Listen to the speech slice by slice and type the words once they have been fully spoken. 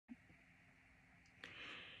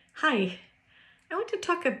Hi, I want to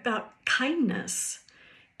talk about kindness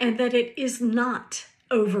and that it is not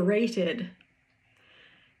overrated.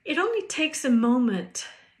 It only takes a moment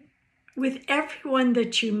with everyone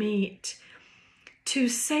that you meet to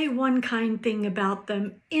say one kind thing about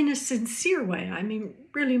them in a sincere way. I mean,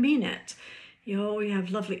 really mean it. You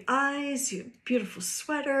have lovely eyes, you have beautiful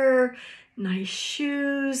sweater, nice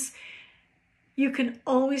shoes. You can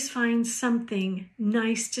always find something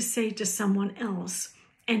nice to say to someone else,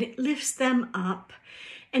 and it lifts them up,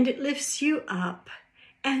 and it lifts you up,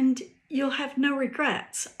 and you'll have no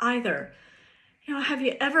regrets either. Have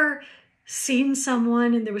you ever seen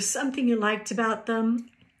someone and there was something you liked about them,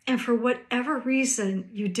 and for whatever reason,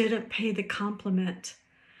 you didn't pay the compliment?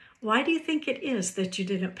 Why do you think it is that you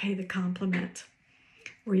didn't pay the compliment?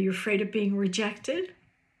 Were you afraid of being rejected?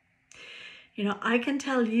 I can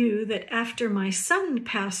tell you that after my son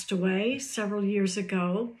passed away several years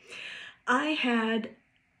ago, I had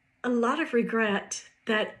a lot of regret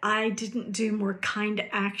that I didn't do more kind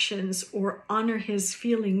actions or honor his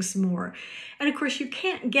feelings more. And of course, you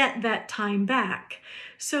can't get that time back.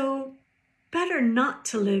 So better not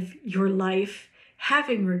to live your life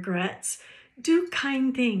having regrets. Do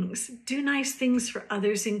kind things, do nice things for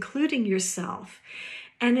others, including yourself.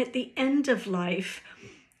 And at the end of life,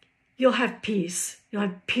 you'll have peace. You'll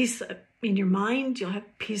have peace in your mind, you'll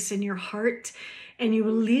have peace in your heart, and you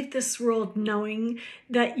will leave this world knowing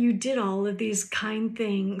that you did all of these kind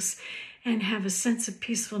things and have a sense of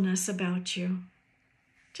peacefulness about you.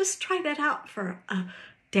 Just try that out for a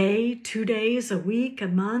day, 2 days, a week, a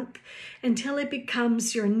month, until it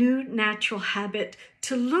becomes your new natural habit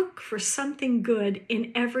to look for something good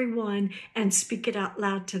in everyone and speak it out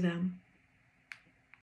loud to them.